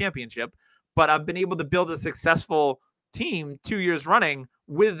haven't won the championship, but I've been able to build a successful team 2 years running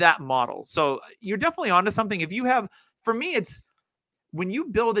with that model. So you're definitely onto something. If you have, for me, it's when you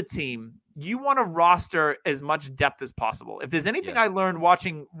build a team, you want to roster as much depth as possible. If there's anything I learned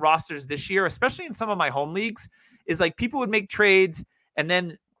watching rosters this year, especially in some of my home leagues, is like people would make trades and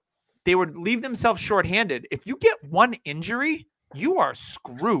then they would leave themselves shorthanded. If you get one injury, you are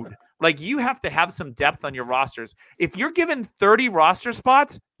screwed. Like, you have to have some depth on your rosters. If you're given 30 roster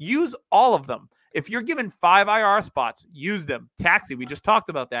spots, use all of them. If you're given 5 IR spots, use them. Taxi, we just talked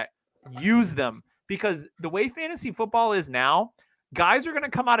about that. Use them. Because the way fantasy football is now, guys are going to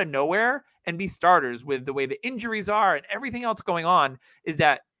come out of nowhere and be starters with the way the injuries are and everything else going on. Is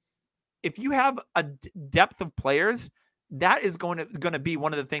that if you have a depth of players, that is going to be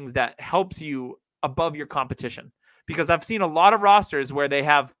one of the things that helps you above your competition. Because I've seen a lot of rosters where they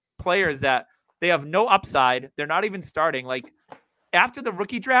have players that they have no upside. They're not even starting. Like, after the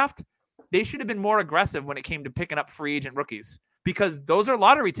rookie draft, they should have been more aggressive when it came to picking up free agent rookies, because those are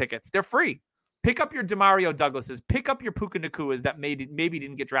lottery tickets. They're free. Pick up your Demario Douglases, pick up your Puka Nakuas that maybe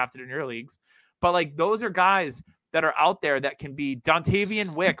didn't get drafted in your leagues. But like, those are guys that are out there that can be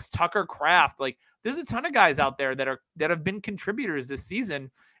Dontavian Wicks, Tucker Kraft. Like, there's a ton of guys out there that have been contributors this season,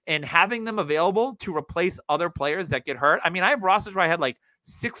 and having them available to replace other players that get hurt. I mean, I have rosters where I had like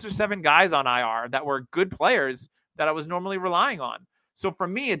 6 or 7 guys on IR that were good players that I was normally relying on. So for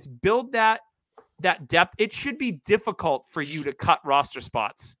me, it's build that depth. It should be difficult for you to cut roster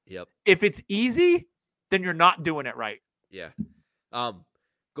spots. Yep. If it's easy, then you're not doing it right. Yeah.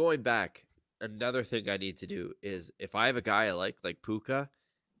 Going back, another thing I need to do is, if I have a guy I like Puka,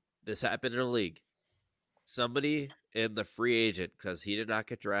 this happened in a league. Somebody in the free agent, because he did not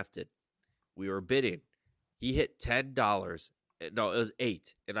get drafted, we were bidding. He hit $10. No, it was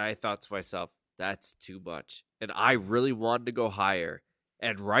 $8. And I thought to myself, that's too much. And I really wanted to go higher.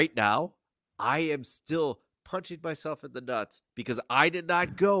 And right now, I am still punching myself in the nuts because I did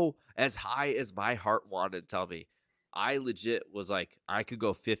not go as high as my heart wanted to tell me. I legit was like, I could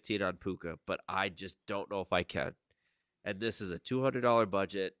go 15 on Puka, but I just don't know if I can. And this is a $200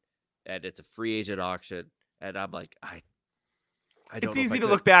 budget, and it's a free agent auction. And I'm like, I don't know. It's easy to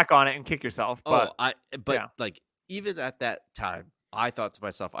look back on it and kick yourself. But like, even at that time, I thought to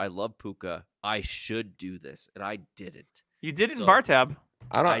myself, I love Puka. I should do this, and I didn't. You did it in bar tab.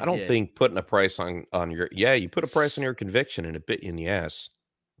 I don't think putting a price on your you put a price on your conviction and it bit you in the ass.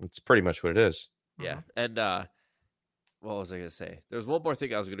 It's pretty much what it is. Yeah. And what was I gonna say? There's one more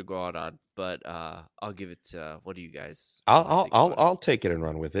thing I was gonna go out on, but I'll give it to what do you guys? I'll take it and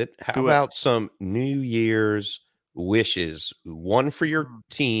run with it. How about some New Year's wishes? One for your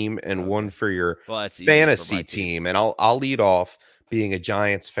team and one for your fantasy team. And I'll lead off, being a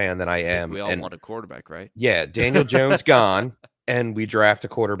Giants fan that I am. We all want a quarterback, right? Yeah, Daniel Jones gone. And we draft a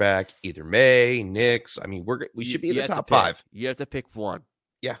quarterback, either May, Knicks. I mean, we should be in the top 5. You have to pick one.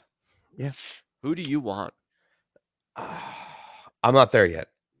 Yeah. Who do you want? I'm not there yet,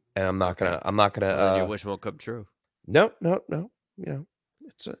 and I'm not gonna. Your wish won't come true. No. You know,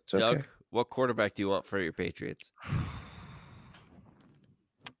 it's Doug, okay. what quarterback do you want for your Patriots?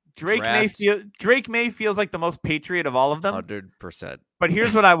 Drake May feels like the most Patriot of all of them. 100%. But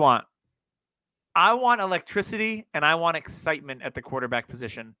here's what I want. I want electricity and I want excitement at the quarterback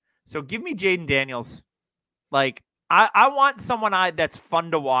position. So give me Jaden Daniels. Like, I want someone that's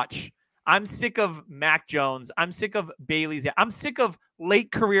fun to watch. I'm sick of Mac Jones. I'm sick of Bailey's. I'm sick of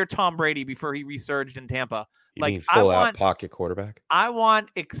late career Tom Brady before he resurged in Tampa. You mean full out pocket quarterback? I want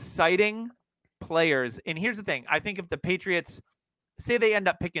exciting players. And here's the thing. I think if the Patriots, say they end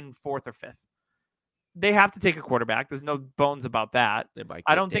up picking 4th or 5th, they have to take a quarterback. There's no bones about that.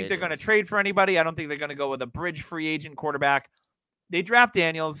 I don't think they're going to trade for anybody. I don't think they're going to go with a bridge free agent quarterback. They draft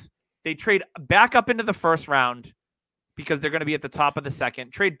Daniels. They trade back up into the first round because they're going to be at the top of the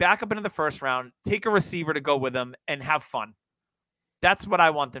second. Trade back up into the first round. Take a receiver to go with them and have fun. That's what I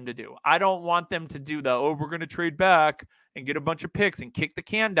want them to do. I don't want them to do we're going to trade back and get a bunch of picks and kick the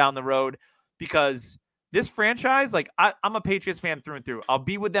can down the road, because this franchise, like, I'm a Patriots fan through and through. I'll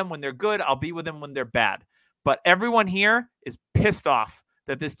be with them when they're good. I'll be with them when they're bad. But everyone here is pissed off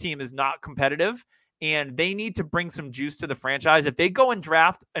that this team is not competitive, and they need to bring some juice to the franchise. If they go and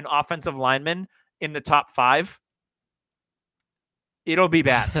draft an offensive lineman in the top 5, it'll be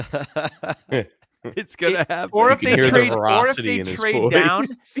bad. It's gonna happen. Or if they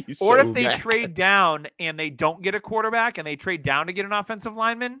trade down and they don't get a quarterback and they trade down to get an offensive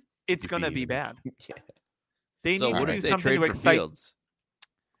lineman, it's going to be bad. They So need what to if do they something trade to for excite. Fields?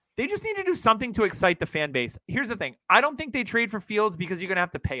 They just need to do something to excite the fan base. Here's the thing. I don't think they trade for Fields because you're going to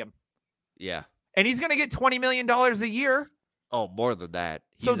have to pay him. Yeah. And he's going to get $20 million a year. Oh, more than that.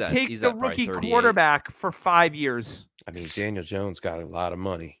 So take the rookie quarterback for 5 years. I mean, Daniel Jones got a lot of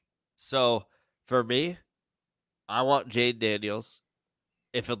money. So for me, I want Jade Daniels.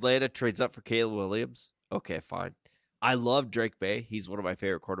 If Atlanta trades up for Caleb Williams, okay, fine. I love Drake May. He's one of my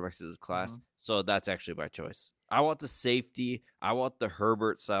favorite quarterbacks in this class. So that's actually my choice. I want the safety. I want the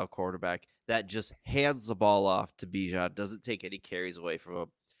Herbert-style quarterback that just hands the ball off to Bijan, doesn't take any carries away from him,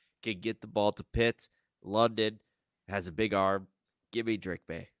 can get the ball to Pitts. London has a big arm. Give me Drake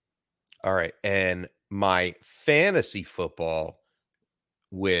May. All right. And my fantasy football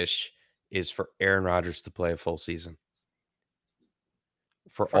wish is for Aaron Rodgers to play a full season.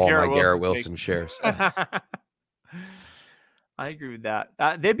 For all my Garrett Wilson shares. I agree with that.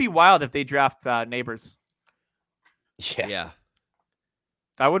 They'd be wild if they draft Neighbors. Yeah.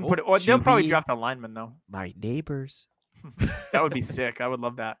 I wouldn't put it. Or they'll probably draft a lineman, though. My neighbors. That would be sick. I would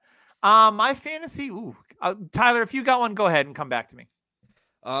love that. My fantasy. Tyler, if you got one, go ahead and come back to me.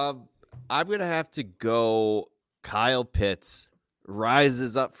 I'm going to have to go Kyle Pitts,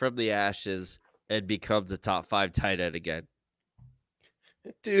 rises up from the ashes, and becomes a top 5 tight end again.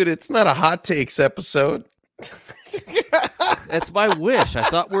 Dude, it's not a hot takes episode. That's my wish. I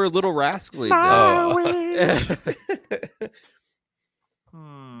thought we were a little rascally.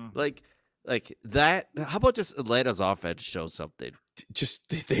 Like that. How about just Atlanta's offense show something?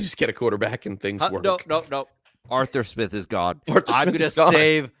 They just get a quarterback and things work. No. Arthur Smith is gone.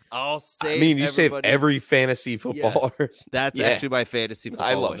 I'll save. I mean, you save every fantasy footballer. Yes, that's actually my fantasy football.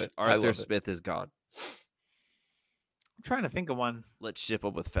 I love wish. it. Arthur Smith is gone. I'm trying to think of one. Let's ship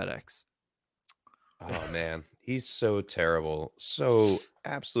him with FedEx. Oh man, he's so terrible. So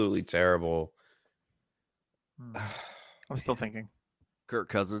absolutely terrible. I'm still thinking. Kirk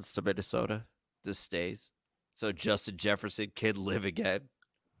Cousins to Minnesota just stays. So Justin Jefferson can live again.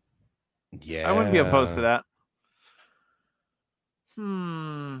 Yeah. I wouldn't be opposed to that.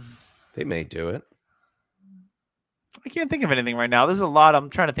 They may do it. I can't think of anything right now. There's a lot. I'm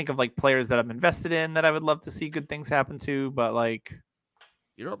trying to think of like players that I'm invested in that I would love to see good things happen to, but like,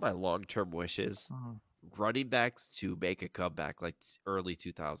 you know what my long-term wish is? Running backs to make a comeback like early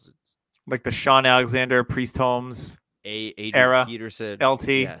 2000s. Like the Sean Alexander, Priest Holmes Adrian era, Peterson. LT.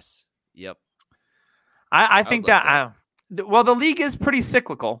 Yes. Yep. I think that. Well, the league is pretty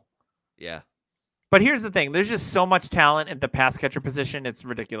cyclical. Yeah. But here's the thing. There's just so much talent at the pass catcher position. It's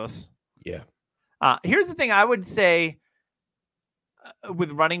ridiculous. Yeah. Here's the thing I would say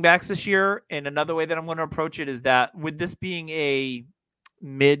with running backs this year, and another way that I'm going to approach it is that with this being a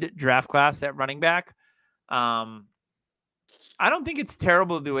mid-draft class at running back, I don't think it's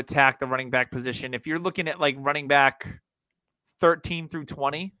terrible to attack the running back position. If you're looking at like running back 13 through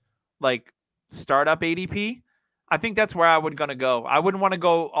 20, like startup ADP, I think that's where I would going to go. I wouldn't want to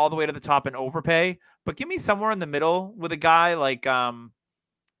go all the way to the top and overpay, but give me somewhere in the middle with a guy like,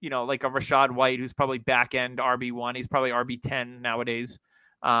 like a Rashad White, who's probably back end RB1. He's probably RB10 nowadays,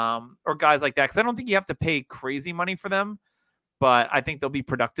 or guys like that. Because I don't think you have to pay crazy money for them, but I think they'll be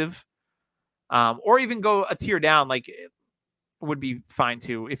productive. Or even go a tier down, like would be fine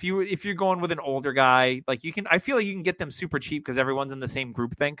too. If you're going with an older guy, like you can, I feel like you can get them super cheap because everyone's in the same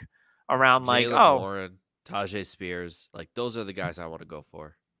group think around like Jaylen Warren, Tajay Spears, like those are the guys I want to go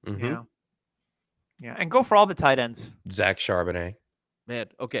for. Mm-hmm. Yeah, and go for all the tight ends. Zach Charbonnet. Man,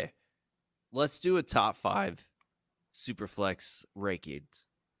 okay. Let's do a top 5 Superflex rankings.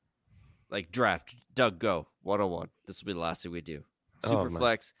 Like draft. Doug, go. 101. This will be the last thing we do.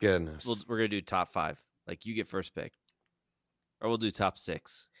 Superflex. Goodness. We're going to do top 5. Like you get first pick. Or we'll do top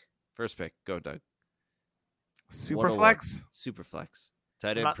 6. First pick. Go, Doug. Superflex? Superflex.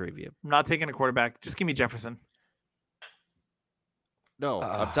 Tight end premium. I'm not taking a quarterback. Just give me Jefferson. No,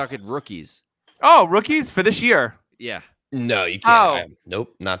 I'm talking rookies. Oh, rookies for this year. Yeah. No, you can't.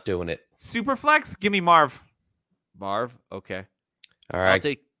 Nope, not doing it. Superflex? Give me Marv. Marv? Okay. All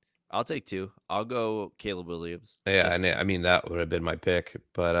right. I'll take 2. I'll go Caleb Williams. Yeah, I mean that would have been my pick,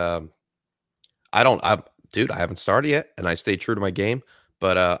 but I haven't started yet, and I stay true to my game.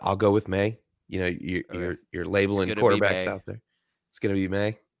 But I'll go with May. You know, you're labeling quarterbacks out there. It's gonna be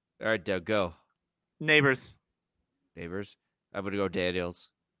May. All right, Doug, go. Neighbors. I'm gonna go Daniels.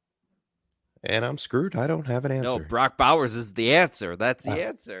 And I'm screwed. I don't have an answer. No, Brock Bowers is the answer. That's the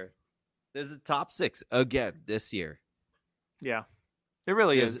answer. There's a top 6 again this year. Yeah, it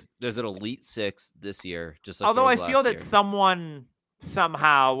really is. There's an elite 6 this year. Just like although I feel that someone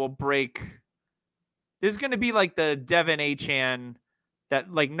somehow will break. There's going to be like the Devin Achane,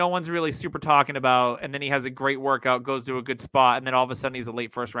 that like no one's really super talking about, and then he has a great workout, goes to a good spot, and then all of a sudden he's a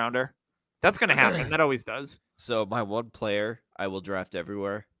late first rounder? That's going to happen. That always does. So my one player I will draft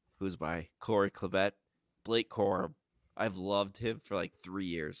everywhere, who's my Corey Clemente, Blake Corum. I've loved him for like 3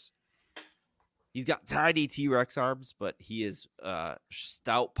 years. He's got tiny T-Rex arms, but he is a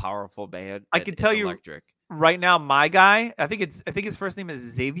stout, powerful man. I can tell you right now, my guy, I think his first name is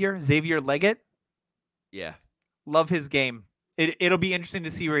Xavier Leggett. Yeah. Love his game. It'll be interesting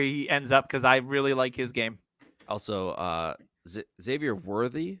to see where he ends up because I really like his game. Also, Xavier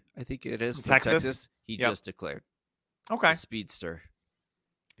Worthy, I think it is, from Texas. He just declared. Okay. Speedster.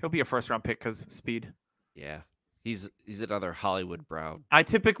 He'll be a first-round pick because speed. Yeah. He's another Hollywood Brown. I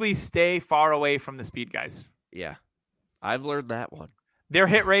typically stay far away from the speed guys. Yeah. I've learned that one. Their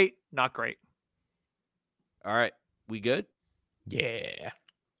hit rate, not great. All right. We good? Yeah.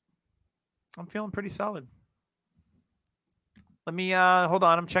 I'm feeling pretty solid. Let me hold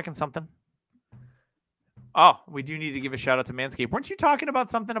on. I'm checking something. Oh, we do need to give a shout out to Manscaped. Weren't you talking about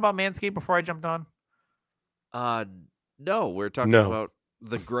something about Manscaped before I jumped on? No, we're talking about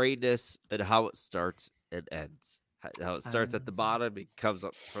the greatness and how it starts and ends. How it starts at the bottom, it comes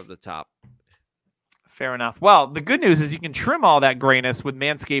up from the top. Fair enough. Well, the good news is you can trim all that grayness with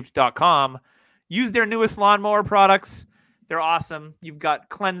manscaped.com. Use their newest lawnmower products. They're awesome. You've got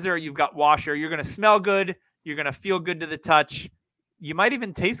cleanser, you've got washer. You're going to smell good. You're going to feel good to the touch. You might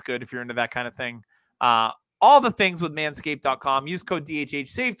even taste good if you're into that kind of thing. All the things with manscaped.com. Use code DHH.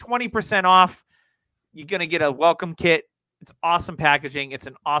 Save 20% off. You're going to get a welcome kit. It's awesome packaging. It's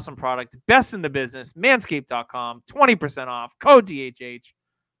an awesome product. Best in the business. Manscaped.com. 20% off. Code DHH.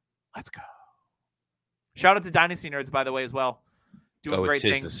 Let's go. Shout out to Dynasty Nerds, by the way, as well. Doing great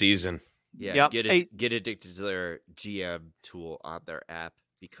things. It's the season. Yeah, get addicted to their GM tool on their app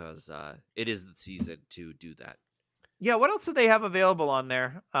because it is the season to do that. Yeah, what else do they have available on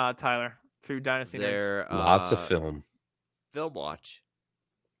there, Tyler, through Dynasty Nerds? Lots of film. Film watch.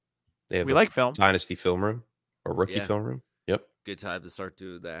 We like film. Dynasty film room or rookie film room. Yep. Good time to start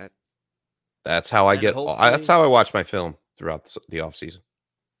doing that. That's how that's how I watch my film throughout the off season.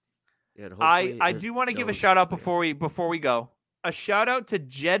 Yeah, I do want to give a shout out before we go. A shout out to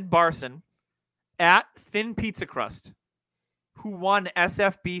Jed Barson at Thin Pizza Crust, who won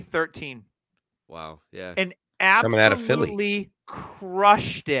SFB 13. Wow. Yeah. And absolutely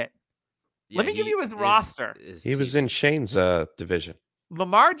crushed it. Yeah, Let me give you his roster. He was in Shane's division.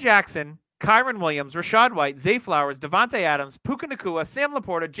 Lamar Jackson, Kyron Williams, Rashad White, Zay Flowers, Devontae Adams, Puka Nacua, Sam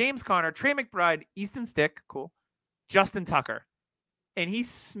Laporta, James Conner, Trey McBride, Easton Stick, cool, Justin Tucker. And he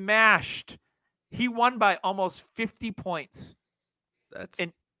smashed. He won by almost 50 points. That's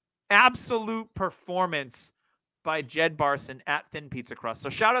an absolute performance by Jed Barson at Thin Pizza Crust. So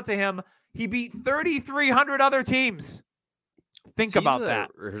shout out to him. He beat 3,300 other teams. Think about that.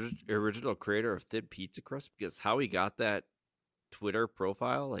 Original creator of Thin Pizza Crust, because how he got that Twitter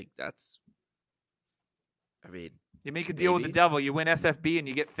profile, like that's, I mean, you make a deal with the devil. You win SFB and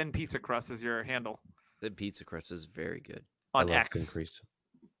you get Thin Pizza Crust as your handle. Thin Pizza Crust is very good on X.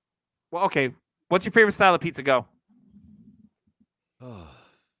 Well, okay. What's your favorite style of pizza? Go. Oh,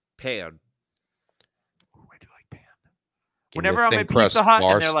 pan. Ooh, I do like pan. Whenever I'm at Pizza Hut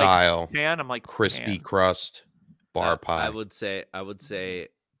and they're like pan, I'm like crispy crust bar pie. I would say,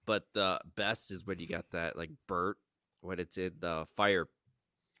 but the best is when you got that like burnt when it's in the fire,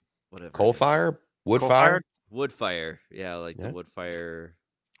 whatever. Wood fire. Yeah, like the wood fire.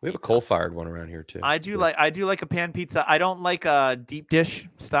 We have a coal-fired one around here too. I do like a pan pizza. I don't like a deep dish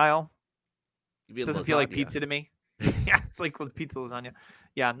style. It doesn't feel like pizza to me. Yeah, it's like pizza lasagna.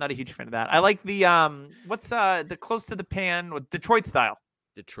 Yeah, I'm not a huge fan of that. I like the what's the close to the pan with Detroit style.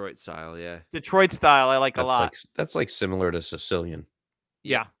 Detroit style, yeah. Detroit style, I like a lot. That's like similar to Sicilian.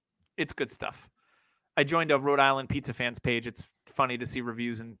 Yeah, it's good stuff. I joined a Rhode Island pizza fans page. It's funny to see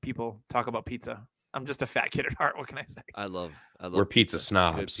reviews and people talk about pizza. I'm just a fat kid at heart. What can I say? I love We're pizza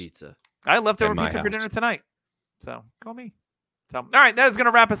snobs. Good pizza. I leftover pizza for dinner tonight. So call me. So, all right, that is going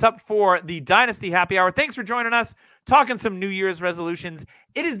to wrap us up for the Dynasty Happy Hour. Thanks for joining us, talking some New Year's resolutions.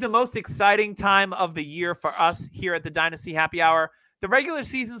 It is the most exciting time of the year for us here at the Dynasty Happy Hour. The regular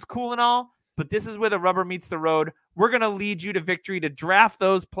season's cool and all, but this is where the rubber meets the road. We're going to lead you to victory to draft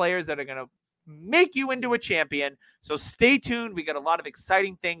those players that are going to make you into a champion. So stay tuned. We got a lot of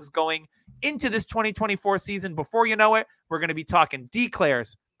exciting things going into this 2024 season. Before you know it, we're going to be talking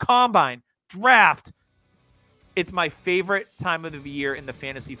declares, combine, draft. It's my favorite time of the year in the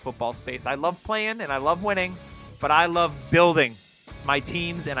fantasy football space. I love playing and I love winning, but I love building my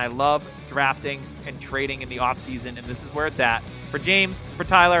teams and I love drafting and trading in the offseason, and this is where it's at. For James, for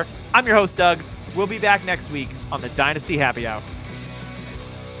Tyler, I'm your host, Doug. We'll be back next week on the Dynasty Happy Hour.